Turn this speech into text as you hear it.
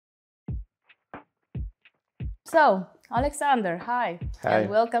So, Oleksandr, hi. Hi. And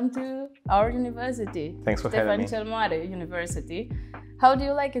welcome to our university. Thanks for having me. Stefan cel Mare University. How do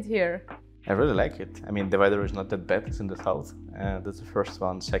you like it here? I really like it. I mean, the weather is not that bad, it's in the south. That's the first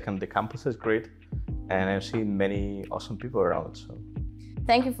one. Second, the campus is great. And I've seen many awesome people around. So,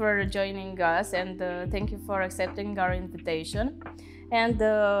 thank you for joining us and thank you for accepting our invitation. And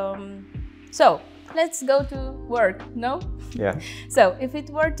so, let's go to work, no? yeah. So, if it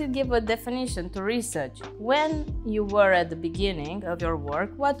were to give a definition to research, when you were at the beginning of your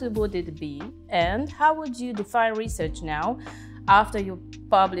work, what would it be? And how would you define research now, after you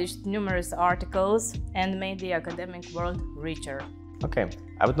published numerous articles and made the academic world richer? Okay,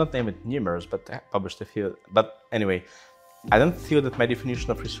 I would not name it numerous, but I published a few. But anyway, I don't feel that my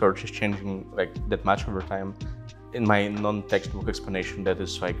definition of research is changing like that much over time. In my non-textbook explanation, that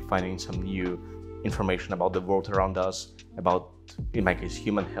is like finding some new information about the world around us, about, in my case,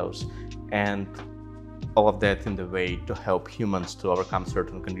 human health, and all of that in the way to help humans to overcome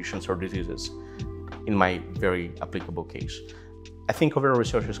certain conditions or diseases, in my very applicable case. I think overall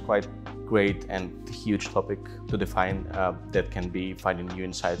research is quite great and a huge topic to define that can be finding new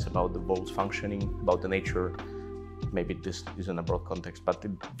insights about the world's functioning, about the nature. Maybe this is in a broad context, but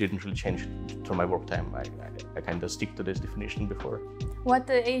it didn't really change through my work time. I kind of stick to this definition before. What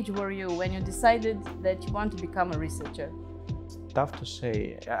age were you when you decided that you want to become a researcher? Tough to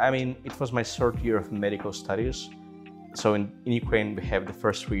say. I mean, it was my third year of medical studies. So in Ukraine, we have the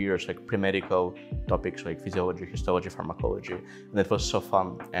first 3 years like pre-medical topics like physiology, histology, pharmacology. And it was so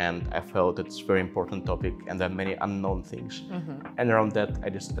fun. And I felt it's a very important topic and there are many unknown things. Mm-hmm. And around that,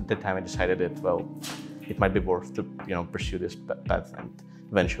 at that time I decided that, well, it might be worth to pursue this path, and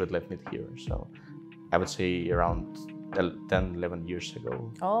eventually it led me here. So I would say around 10, 11 years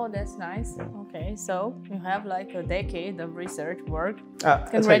ago. Oh, that's nice. Yeah. Okay, so you have like a decade of research work.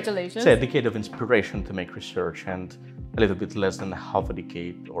 Congratulations. It's a decade of inspiration to make research and a little bit less than half a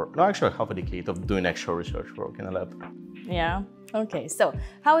decade, or no, actually half a decade of doing actual research work in a lab. Yeah. Okay, so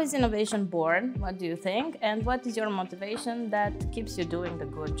how is innovation born? What do you think? And what is your motivation that keeps you doing the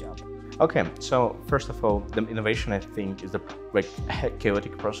good job? Okay, so first of all, the innovation, I think, is a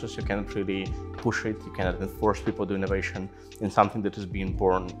chaotic process. You cannot really push it. You cannot enforce people to innovation in something that is being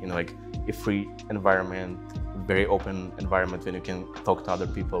born in like a free environment, very open environment when you can talk to other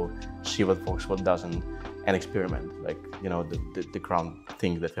people, see what works, what doesn't, and experiment, like, the ground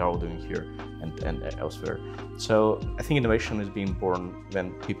thing that we're all doing here and elsewhere. So I think innovation is being born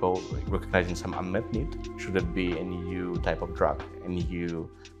when people recognizing some unmet need. Should it be a new type of drug, a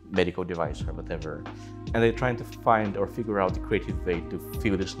new medical device or whatever, and they're trying to find or figure out a creative way to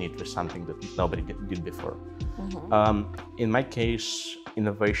fill this need with something that nobody did before. Mm-hmm. In my case,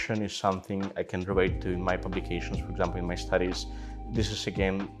 innovation is something I can relate to in my publications, for example, in my studies. This is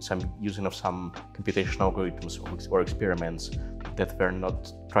again some using of some computational algorithms or experiments that were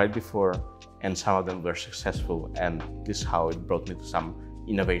not tried before, and some of them were successful, and this is how it brought me to some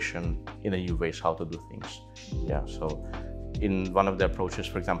innovation in a new ways how to do things. Yeah, so in one of the approaches,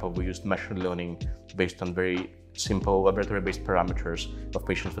 for example, we used machine learning based on very simple laboratory-based parameters of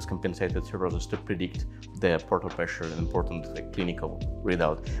patients with compensated cirrhosis to predict the portal pressure, an important clinical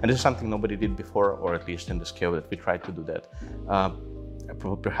readout. And this is something nobody did before, or at least in the scale that we tried to do that.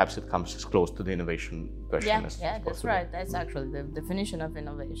 Perhaps it comes as close to the innovation question as that's possible. right. That's actually the definition of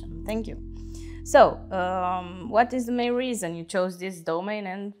innovation. Thank you. So, what is the main reason you chose this domain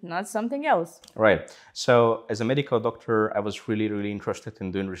and not something else? Right. So, as a medical doctor, I was really interested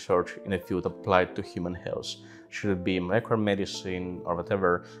in doing research in a field applied to human health. Should it be molecular medicine or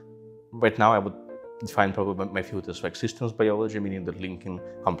whatever? Right now, I would define probably my field as like systems biology, meaning that linking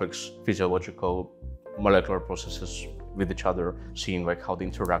complex physiological molecular processes with each other, seeing like how they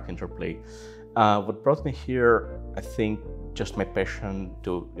interact, interplay. What brought me here, I think, just my passion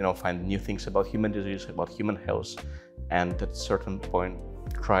to find new things about human disease, about human health, and at a certain point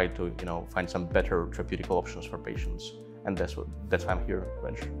try to find some better therapeutic options for patients. And that's why I'm here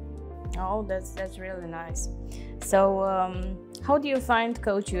eventually. Oh, that's really nice. So how do you find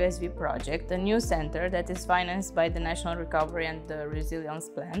Coach USV project, a new center that is financed by the National Recovery and Resilience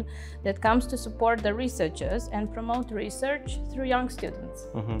Plan that comes to support the researchers and promote research through young students?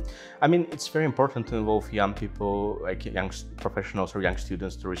 Mm-hmm. I mean, it's very important to involve young people, like young professionals or young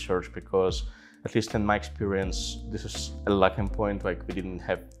students to research, because at least in my experience, this is a lacking point. Like, we didn't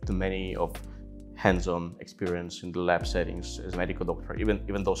have too many of hands-on experience in the lab settings as a medical doctor,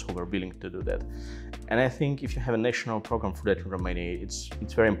 even those who were willing to do that. And I think if you have a national program for that in Romania, it's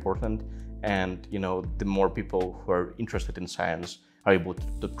very important. And the more people who are interested in science are able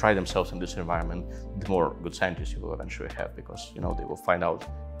to try themselves in this environment, the more good scientists you will eventually have, because they will find out,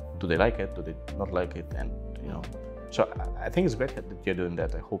 do they like it, do they not like it, and you know. So I think it's great that you're doing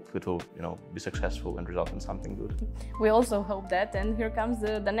that. I hope it will, you know, be successful and result in something good. We also hope that. And here comes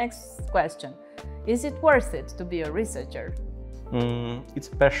the next question. Is it worth it to be a researcher? It's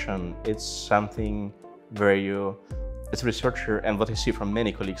a passion. It's something where you, as a researcher, and what I see from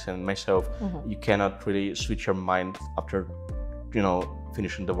many colleagues and myself, you cannot really switch your mind after, you know,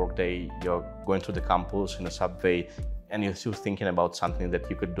 finishing the workday. You're going through the campus in a subway, and you're still thinking about something that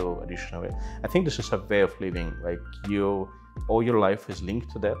you could do additionally. I think this is a way of living. Like all your life is linked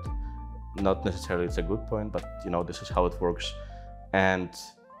to that. Not necessarily it's a good point, but you know, this is how it works. And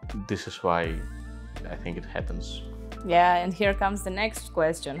this is why I think it happens. Yeah, and here comes the next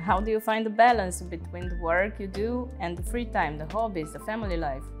question. How do you find the balance between the work you do and the free time, the hobbies, the family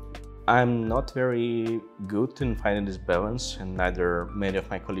life? I'm not very good in finding this balance, and neither many of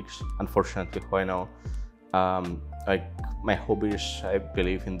my colleagues, unfortunately, who I know. Like my hobbies, I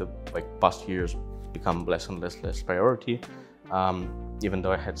believe in the past years become less and less priority. Even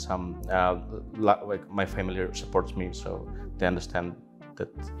though I had some, my family supports me, so they understand that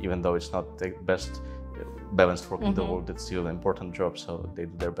even though it's not the best balanced work in the world, it's still an important job, so they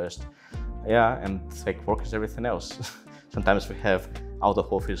do their best. Yeah, and like work is everything else. Sometimes we have out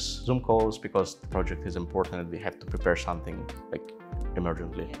of office Zoom calls because the project is important and we have to prepare something like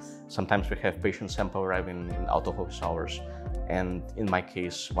emergently. Sometimes we have patient sample arriving in out of office hours. And in my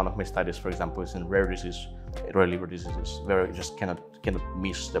case, one of my studies, for example, is in rare liver diseases, where you just cannot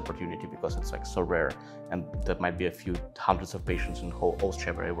miss the opportunity because it's like so rare, and there might be a few hundreds of patients in whole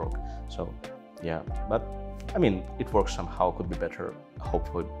Austria where I work. So yeah, but I mean, it works somehow, could be better.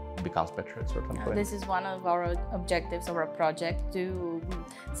 Hopefully it becomes better at a certain point. This is one of our objectives of our project, to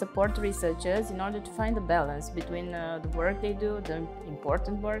support researchers in order to find a balance between the work they do, the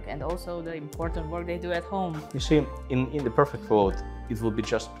important work, and also the important work they do at home. You see, in the perfect world, it will be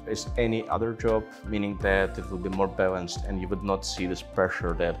just as any other job, meaning that it will be more balanced and you would not see this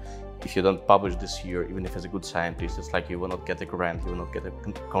pressure that if you don't publish this year, even if as a good scientist, it's like you will not get a grant, you will not get a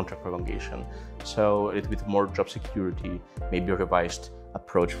contract prolongation. So a little bit more job security, maybe a revised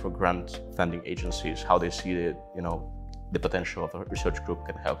approach for grant funding agencies, how they see the, you know, the potential of a research group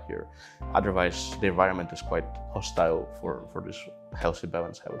can help here. Otherwise, the environment is quite hostile for this healthy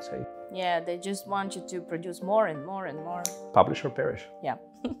balance, I would say. Yeah, they just want you to produce more and more and more. Publish or perish. Yeah,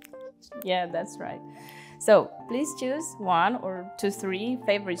 yeah, that's right. So please choose 1 or 2, 3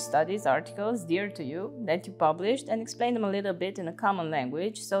 favorite studies, articles dear to you that you published, and explain them a little bit in a common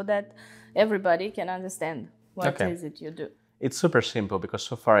language so that everybody can understand what is it you do. It's super simple because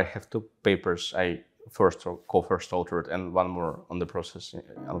so far I have 2 papers I first authored and 1 more on the process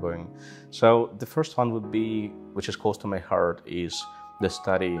ongoing. So the first one would be, which is close to my heart, is the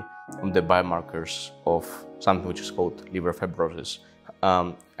study on the biomarkers of something which is called liver fibrosis.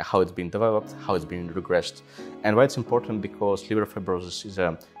 How it's been developed, how it's been regressed, and why it's important, because liver fibrosis is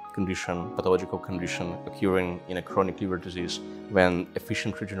a condition, pathological condition occurring in a chronic liver disease when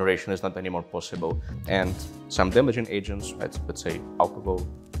efficient regeneration is not anymore possible, and some damaging agents, let's say alcohol,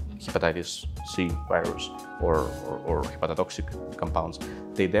 hepatitis C virus, or hepatotoxic compounds,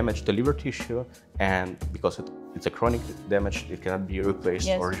 they damage the liver tissue, and because it's a chronic damage, it cannot be replaced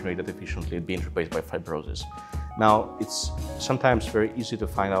or regenerated efficiently, being replaced by fibrosis. Now, it's sometimes very easy to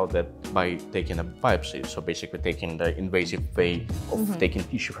find out that by taking a biopsy, so basically taking the invasive way of taking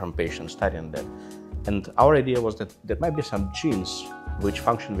tissue from patients, studying that. And our idea was that there might be some genes which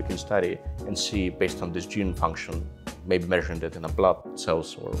function we can study and see based on this gene function, maybe measuring that in a blood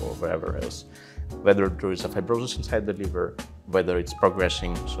cells or wherever else, whether there is a fibrosis inside the liver, whether it's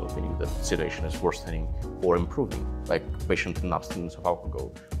progressing, so meaning that the situation is worsening or improving, like patient in abstinence of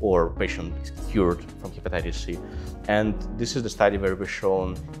alcohol or patient cured from hepatitis C. And this is the study where we've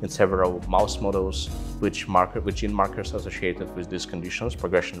shown in several mouse models which gene markers associated with these conditions,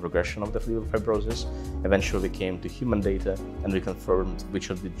 progression and regression of the liver fibrosis. Eventually we came to human data and we confirmed which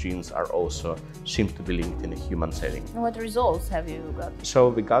of the genes are also seem to be linked in a human setting. And what results have you got? So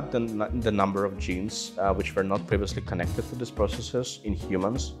we got the number of genes which were not previously connected to these processes in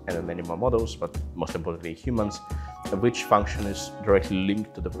humans and in animal models, but most importantly in humans, which function is directly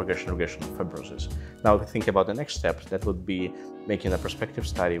linked to the progression and regression of fibrosis. Now, if we think about the next step, that would be making a prospective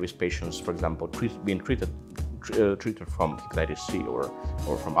study with patients, for example, being treated from hepatitis C or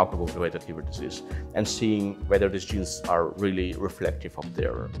from alcohol-related liver disease, and seeing whether these genes are really reflective of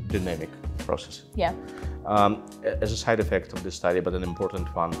their dynamic processes. Yeah. As a side effect of this study, but an important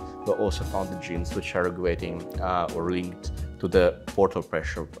one, we also found the genes which are regulating or linked to the portal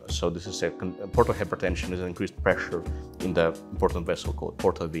pressure. So this is portal hypertension is an increased pressure in the important vessel called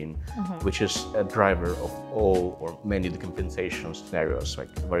portal vein, which is a driver of all or many decompensation scenarios like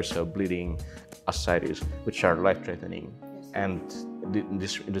varicose bleeding, ascites, which are life-threatening. And in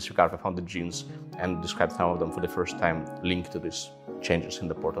this regard, I found the genes and described some of them for the first time linked to these changes in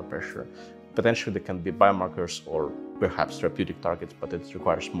the portal pressure. Potentially, they can be biomarkers or perhaps therapeutic targets, but it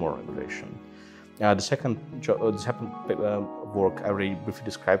requires more regulation. The second work I already briefly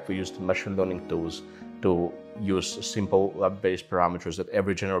described, we used machine learning tools to use simple lab-based parameters that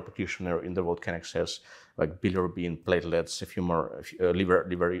every general practitioner in the world can access, like bilirubin, platelets, a few more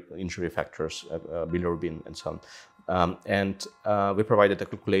liver injury factors, bilirubin, and so on. We provided a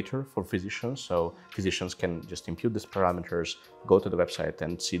calculator for physicians, so physicians can just impute these parameters, go to the website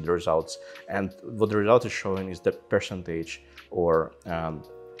and see the results. And what the result is showing is the percentage or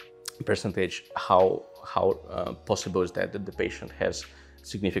how possible is that the patient has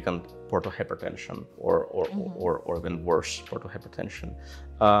significant portal hypertension or even worse portal hypertension.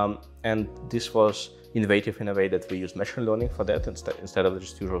 And this was innovative in a way that we used machine learning for that instead of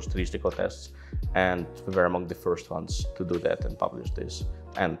just usual statistical tests. And we were among the first ones to do that and publish this.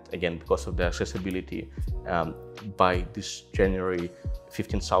 And again, because of the accessibility, by this January,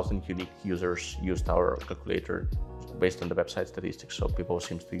 15,000 unique users used our calculator based on the website statistics. So people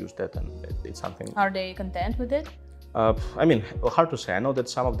seem to use that, and it's something. Are they content with it? I mean, hard to say. I know that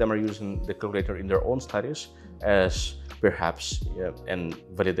some of them are using the calculator in their own studies as perhaps an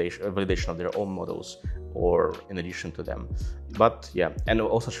validation of their own models or in addition to them. But yeah, and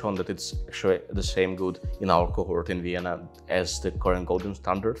also shown that it's actually the same good in our cohort in Vienna as the current golden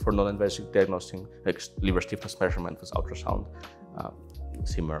standard for non-invasive diagnostic, like liver stiffness measurement with ultrasound.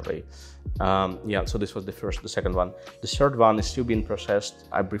 Similarly. So this was the second one. The third one is still being processed.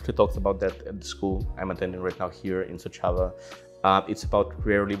 I briefly talked about that at the school I'm attending right now here in Suceava. It's about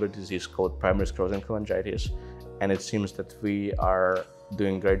rare liver disease called primary sclerosing cholangitis. And it seems that we are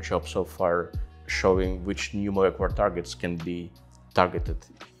doing a great job so far showing which new molecular targets can be targeted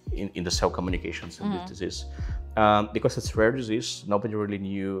in the cell communications in this disease. Because it's a rare disease, nobody really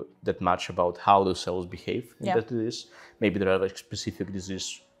knew that much about how the cells behave in that disease. Maybe there are like specific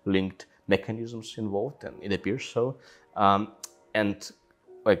disease-linked mechanisms involved, and it appears so. And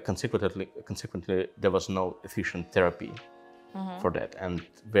like consequently, there was no efficient therapy for that. And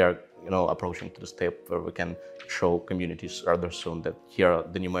we are, approaching to the step where we can show communities rather soon that here are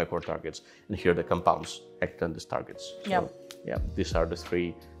the new molecular targets and here are the compounds act on these targets. So, these are the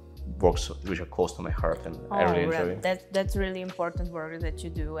three works which are close to my heart, and I really enjoy. That's really important work that you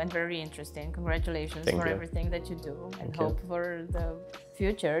do, and very interesting. Congratulations for everything that you do, and hope for the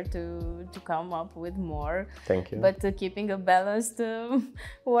future to come up with more. Thank you. But keeping a balanced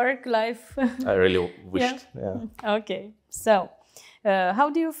work life. I really wished. Okay, so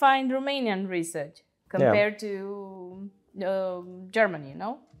how do you find Romanian research compared to Germany?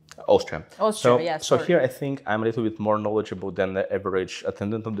 Austria. So here I think I'm a little bit more knowledgeable than the average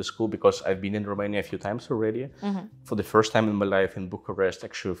attendant of the school because I've been in Romania a few times already. For the first time in my life in Bucharest,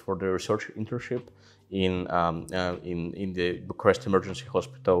 actually for the research internship in the Bucharest Emergency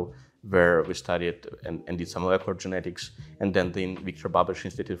Hospital, where we studied and did some molecular genetics, and then the Victor Babeș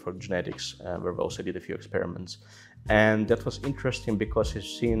Institute for Genetics, where we also did a few experiments. And that was interesting because I've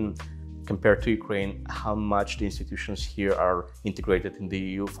seen, compared to Ukraine, how much the institutions here are integrated in the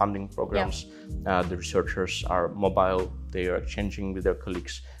EU funding programs. The researchers are mobile, they are exchanging with their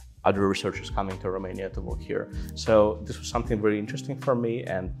colleagues, other researchers coming to Romania to work here. So this was something very interesting for me,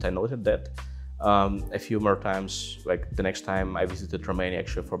 and I noted that a few more times. Like the next time I visited Romania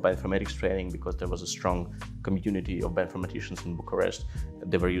actually for bioinformatics training, because there was a strong community of bioinformaticians in Bucharest.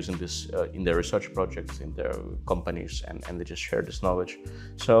 They were using this in their research projects, in their companies, and they just shared this knowledge.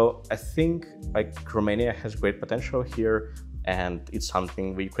 So I think like Romania has great potential here, and it's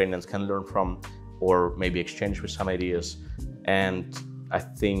something we Ukrainians can learn from, or maybe exchange with some ideas. And I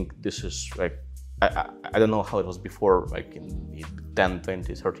think this is like, I don't know how it was before, like in 10,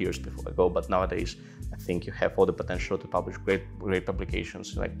 20, 30 years ago, but nowadays I think you have all the potential to publish great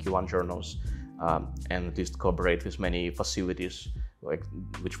publications like Q1 journals, and at least collaborate with many facilities like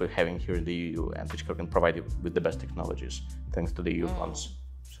which we're having here in the EU, and which can provide you with the best technologies thanks to the EU funds.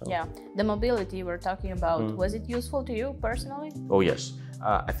 So. Yeah, the mobility we're talking about, was it useful to you personally? Oh yes,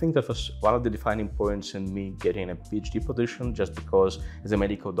 I think that was one of the defining points in me getting a PhD position, just because as a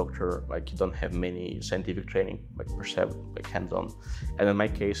medical doctor, like you don't have many scientific training, like per se, like hands-on. And in my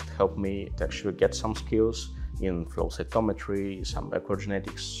case, it helped me to actually get some skills in flow cytometry, some molecular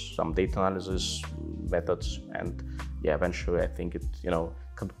genetics, some data analysis methods, and yeah, eventually I think it,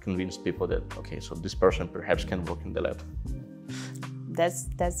 convinced people that okay, so this person perhaps can work in the lab.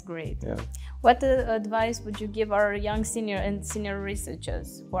 That's great. Yeah. What advice would you give our young senior and senior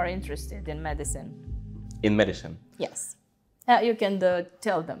researchers who are interested in medicine? In medicine? Yes. You can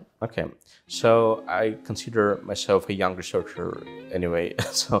tell them. Okay, so I consider myself a young researcher anyway,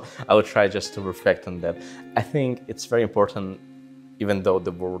 so I will try just to reflect on that. I think it's very important, even though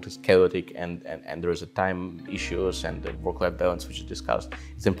the world is chaotic and there is a time issues and the work-life balance which is discussed,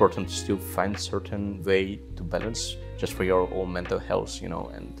 it's important to still find certain way to balance just for your own mental health,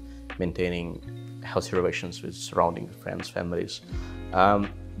 and maintaining healthy relations with surrounding friends, families.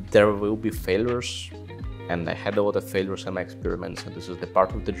 There will be failures, and I had a lot of failures in my experiments, and this is the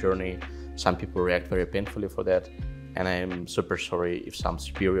part of the journey. Some people react very painfully for that, and I'm super sorry if some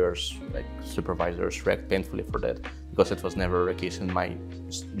superiors, like supervisors, react painfully for that, because it was never the case in my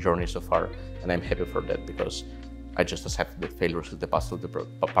journey so far, and I'm happy for that, because I just accepted that failures is the part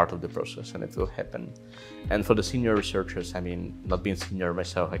of the process, and it will happen. And for the senior researchers, not being senior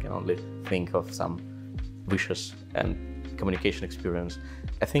myself, I can only think of some wishes and communication experience.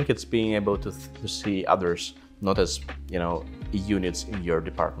 I think it's being able to see others not as units in your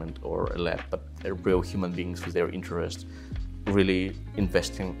department or a lab, but real human beings with their interest, really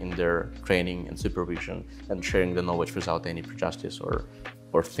investing in their training and supervision and sharing the knowledge without any prejudice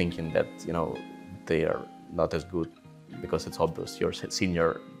or thinking that they are not as good because it's obvious you're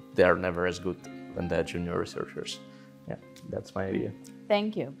senior. They are never as good when they're junior researchers. Yeah, that's my idea.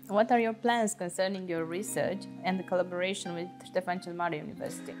 Thank you. What are your plans concerning your research and the collaboration with Ștefan cel Mare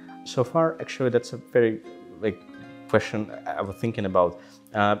University? So far, actually, that's a very question I was thinking about.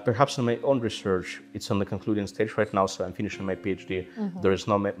 Perhaps in my own research, it's on the concluding stage right now, so I'm finishing my PhD. Mm-hmm. There is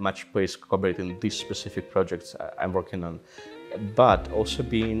not much place to collaborate in these specific projects I'm working on. But also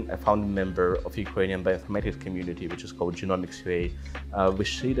being a founding member of the Ukrainian bioinformatics community, which is called Genomics UA, we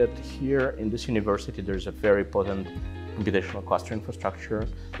see that here in this university there's a very potent computational cluster infrastructure,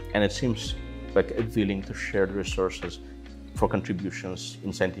 and it seems like willing to share the resources for contributions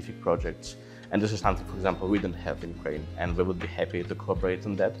in scientific projects. And this is something, for example, we don't have in Ukraine, and we would be happy to collaborate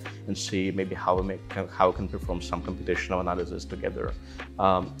on that and see maybe how we can perform some computational analysis together.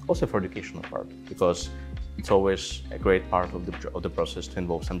 Also for educational part, because it's always a great part of the process to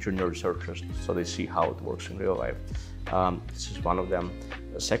involve some junior researchers so they see how it works in real life. This is one of them.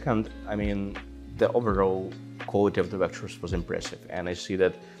 Second, the overall quality of the lectures was impressive, and I see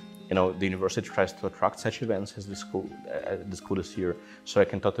that the university tries to attract such events as the school this year, so I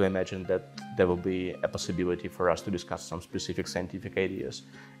can totally imagine that there will be a possibility for us to discuss some specific scientific ideas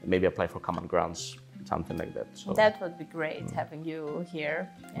and maybe apply for common grants, something like that. So that would be great, having you here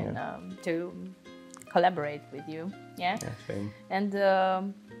and to collaborate with you. Yeah same. And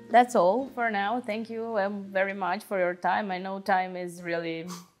that's all for now. Thank you very much for your time. I know time is really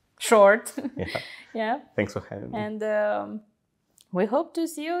short. Yeah. Thanks for having me. And we hope to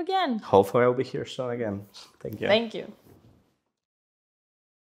see you again. Hopefully I'll be here soon again. Thank you. Thank you.